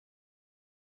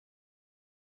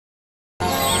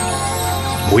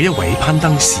每一位攀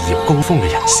登事業高峰嘅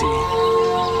人士，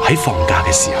喺放假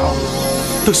嘅時候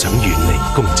都想遠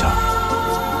離工作，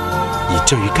而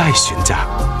最佳選擇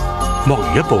莫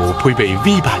如一部配備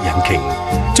V8 引擎，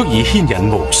足以牽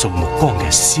引無數目光嘅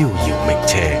逍遙名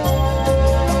車。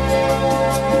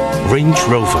Range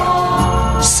Rover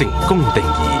成功定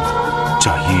義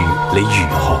在於你如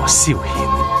何消遣。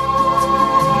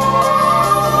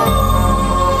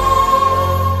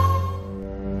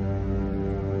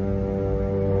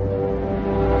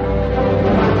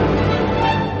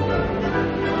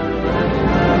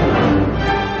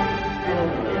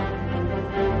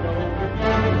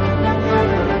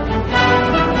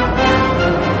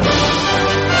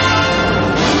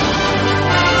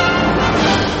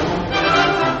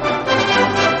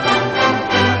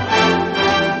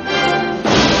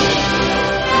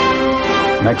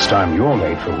Next time you're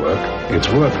late for work, it's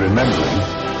worth remembering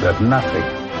that nothing,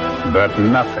 but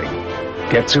nothing,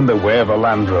 gets in the way of a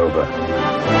Land Rover.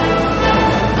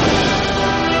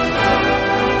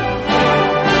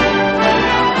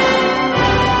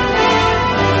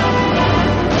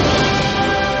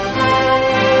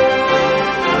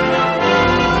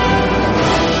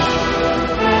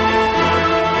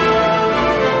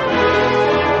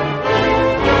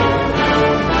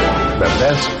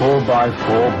 Best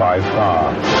 4x4 by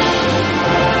far.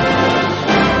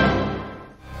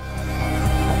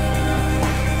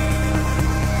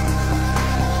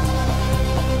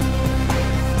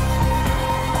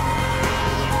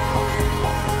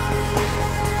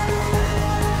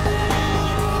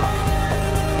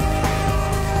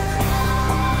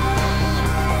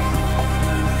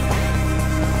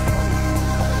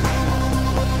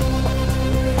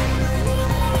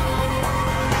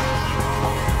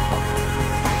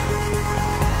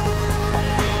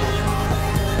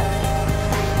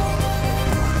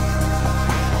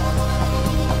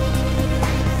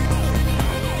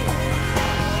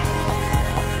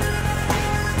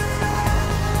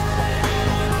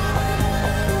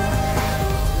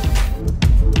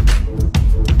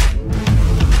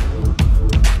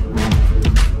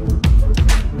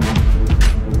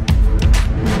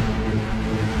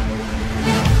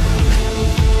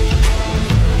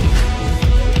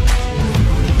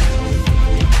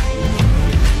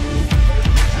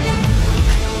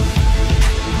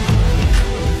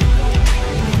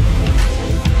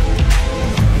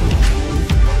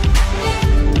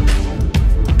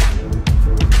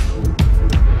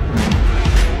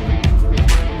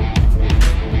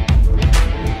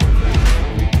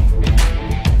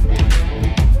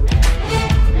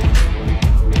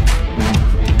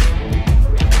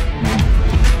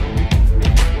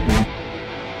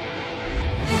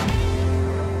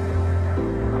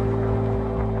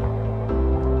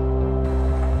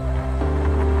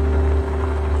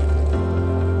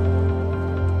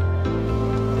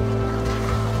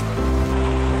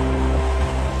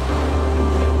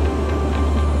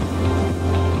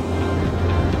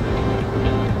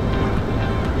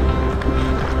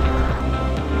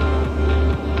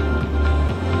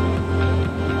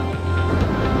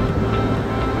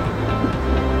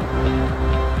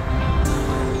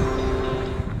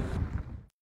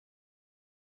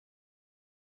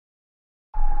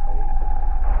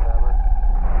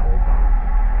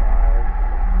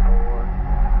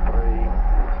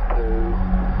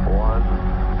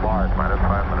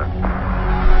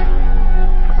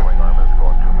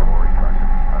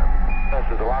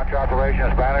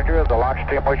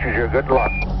 Team wishes you good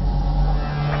luck.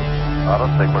 Auto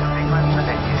sequence sequence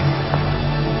continues.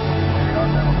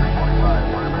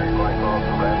 Primary flight off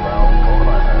the red valve, hold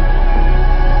on.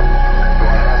 Do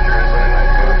I have your inland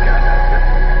night move? Contact it.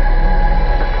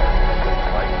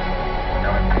 Light.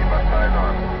 Now I keep left side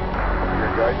on.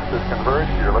 Your guidance is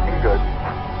converged. You're looking good.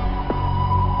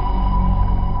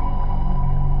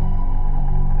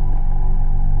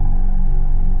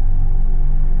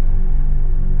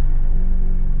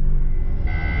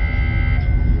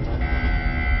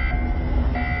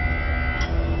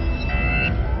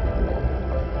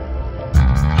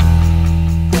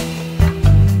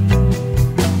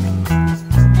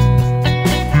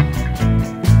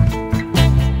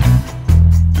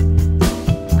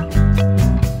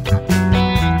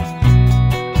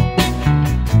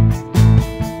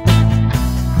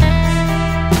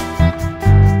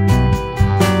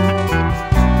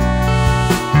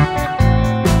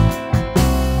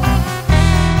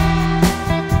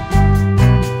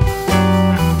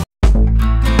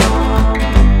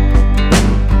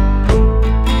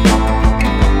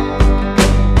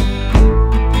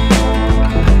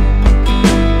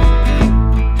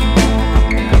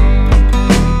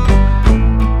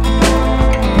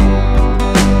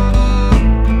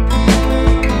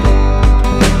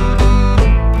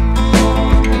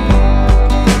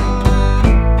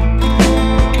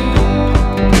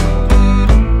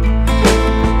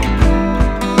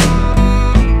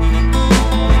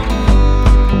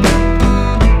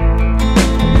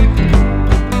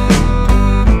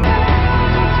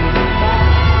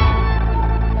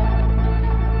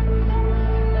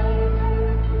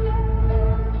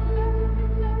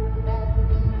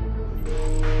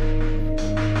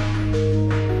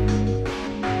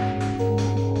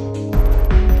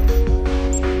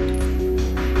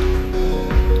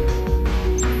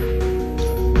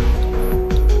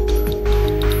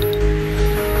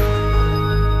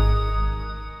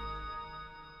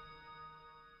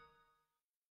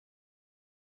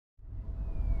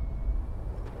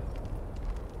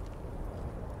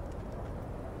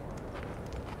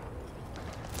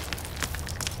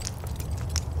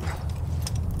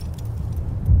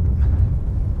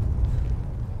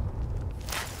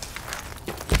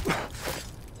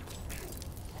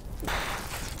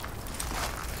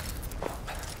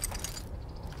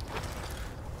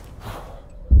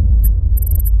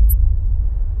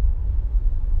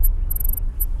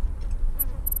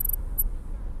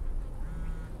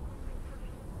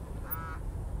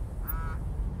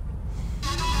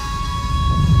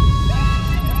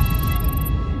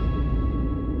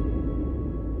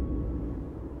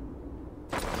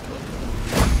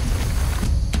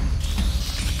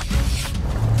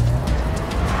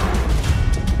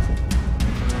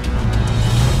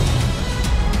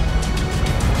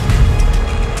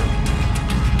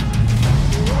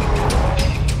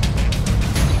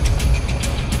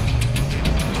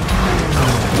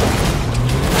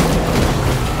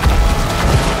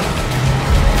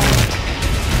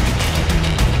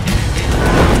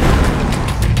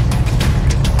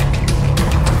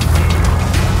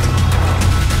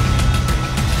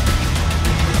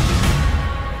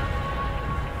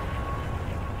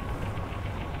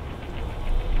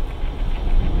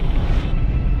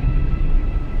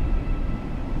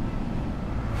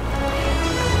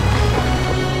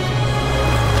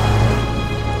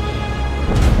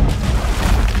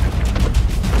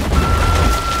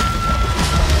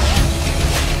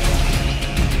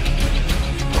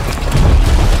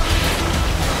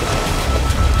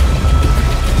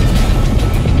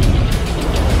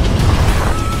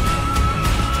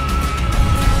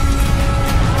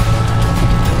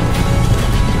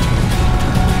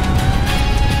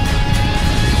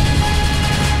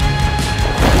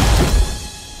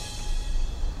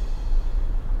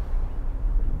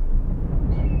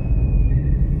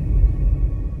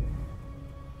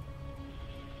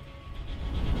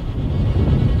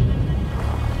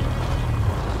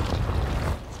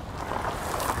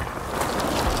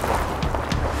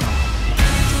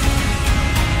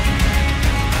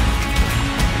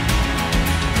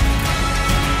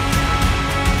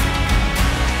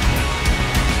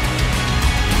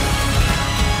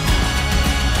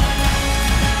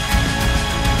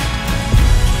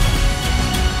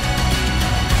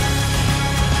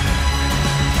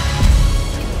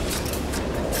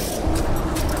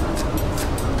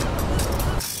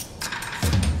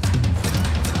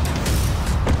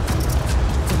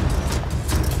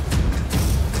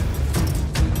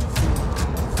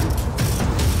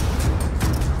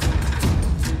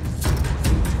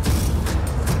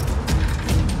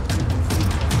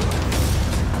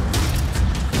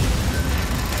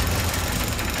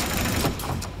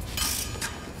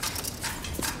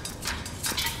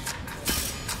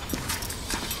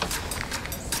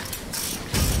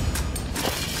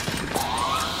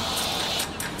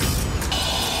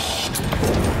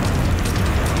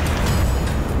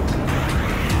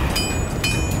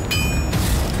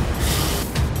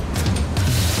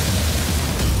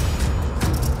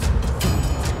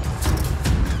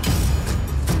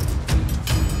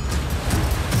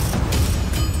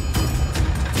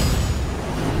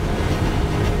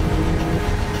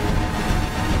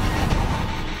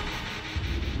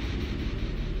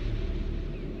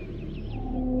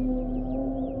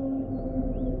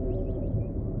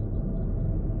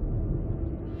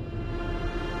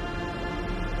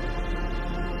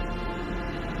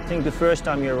 think the first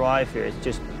time you arrive here, it's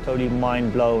just totally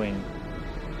mind-blowing.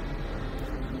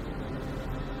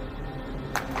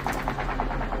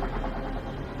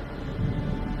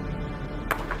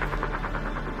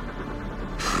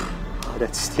 Oh,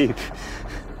 that's steep.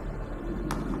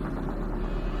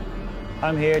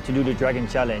 I'm here to do the Dragon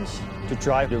Challenge, to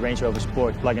drive the Range Rover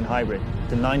Sport plug-in hybrid,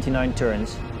 the 99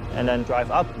 turns, and then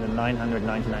drive up the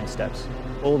 999 steps,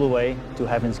 all the way to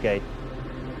Heaven's Gate.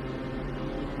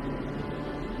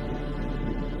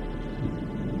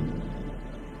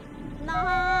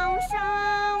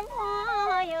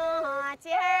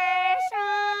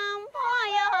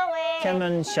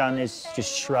 Tianmen is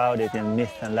just shrouded in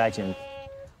myth and legend.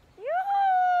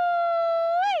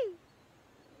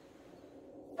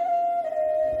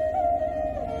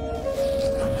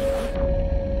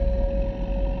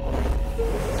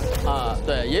啊，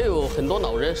对，也有很多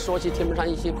老人说起天门山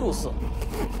一些故事。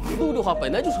路的话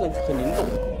本来就是很灵动，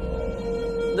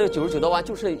那个99道弯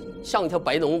就是像一条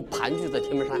白龙盘踞在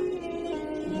天门山。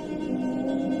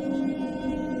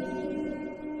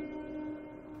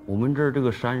我们这儿这个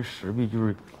山石壁就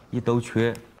是一刀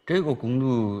缺，这个公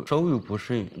路稍有不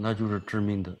慎，那就是致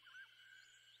命的。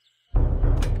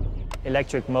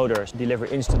Electric motors deliver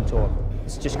instant torque.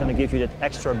 It's just going to give you that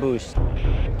extra boost.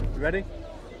 You ready?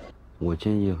 我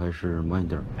建议还是慢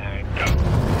点儿。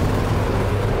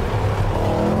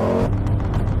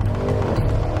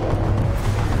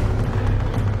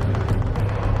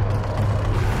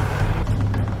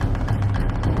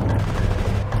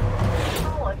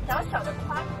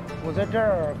 我在这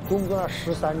儿工作了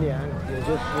13年，也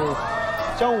就是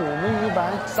像我们一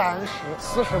般30、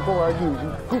40过弯就已经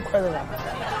够快的了，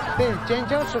对，尖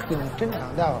叫是很正常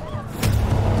的。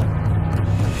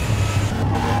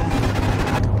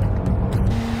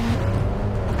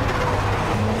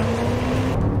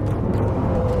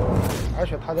而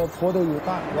且它的坡度又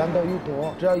大，弯道又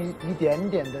多，只要一点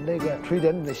点的那个出一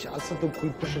点点的瑕疵，都会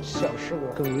不是小事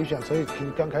故，很危险，所以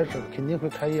刚开始肯定会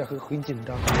开业很紧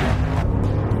张。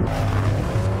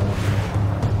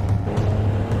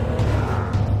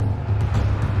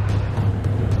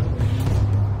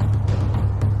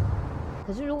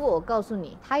 可是如果我告诉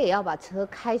你，他也要把车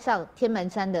开上天门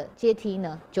山的阶梯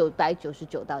呢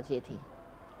？999道阶梯，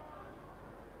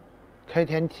开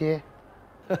天梯，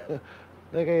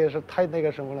那个也是太那个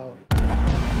什么了。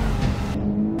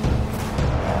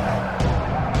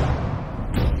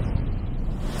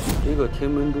这个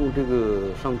天门洞这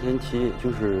个上天梯，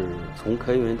就是从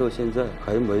开园到现在，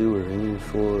还没有人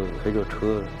说开着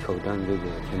车挑战这个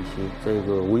天梯，这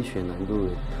个危险难度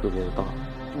特别大。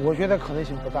 我觉得可能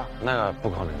性不大，那个不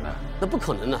可能的，那不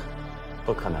可能的，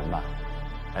不可能吧？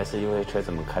还是因为车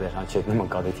怎么开得上去那么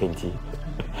高的天梯？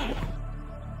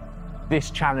 This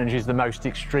challenge is the most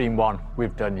extreme one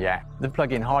we've done yet. The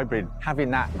plug-in hybrid, having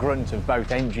that grunt of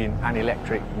both engine and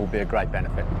electric will be a great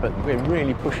benefit. But we're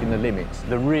really pushing the limits.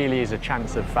 There really is a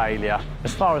chance of failure.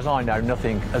 As far as I know,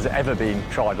 nothing has ever been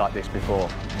tried like this before.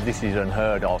 This is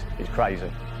unheard of. It's crazy.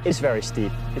 It's very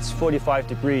steep. It's 45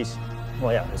 degrees.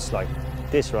 Well, yeah, it's like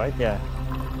this, right? Yeah.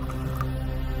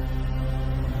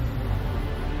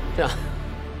 这样，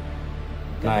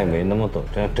那也没那么陡，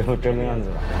这么样子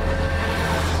吧。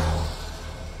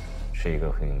 是一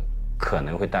个很可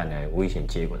能会带来危险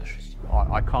结果的事情。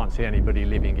I can't see anybody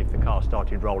living if the car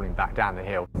started rolling back down the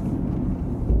hill.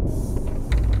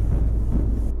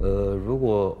 如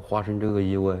果发生这个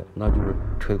意外，那就是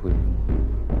车毁人亡。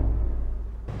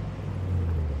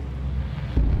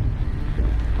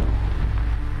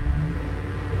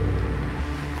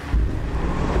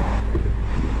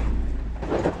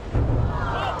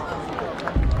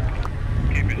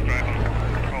 Keep it straight on.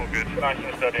 All good. Nice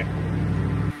and steady.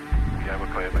 Yeah,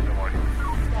 we're clear, mate. Don't worry.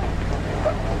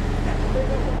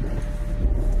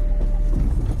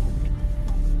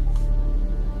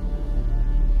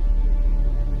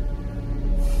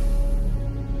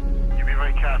 You be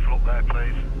very careful up there, please.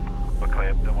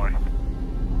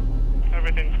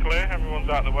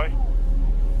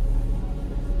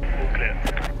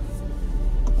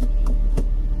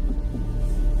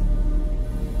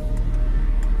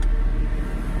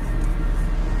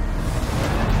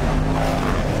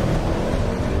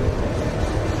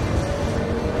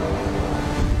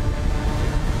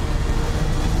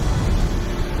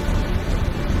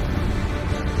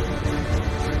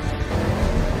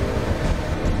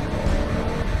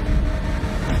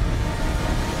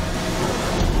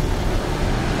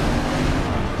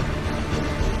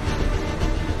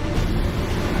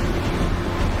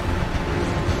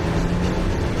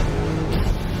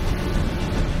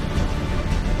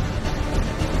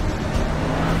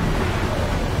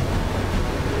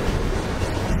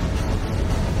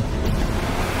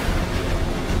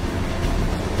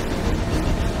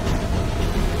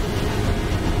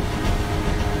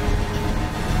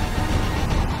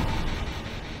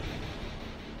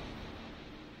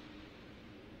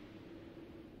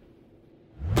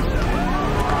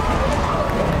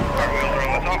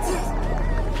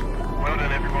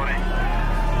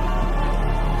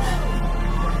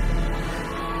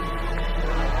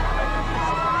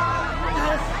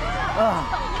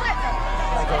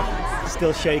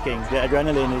 still shaking. The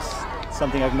adrenaline is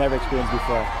something I've never experienced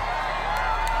before.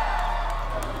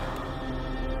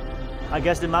 I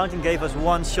guess the mountain gave us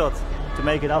one shot to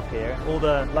make it up here. All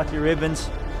the lucky ribbons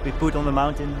we put on the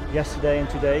mountain yesterday and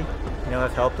today,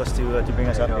 have helped us to bring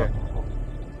us up here.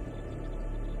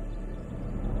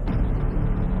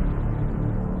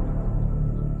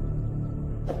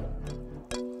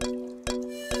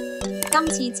 今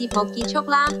次節目結束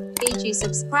啦，記住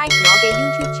subscribe 我嘅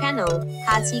YouTube channel，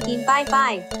下次見，拜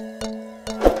拜。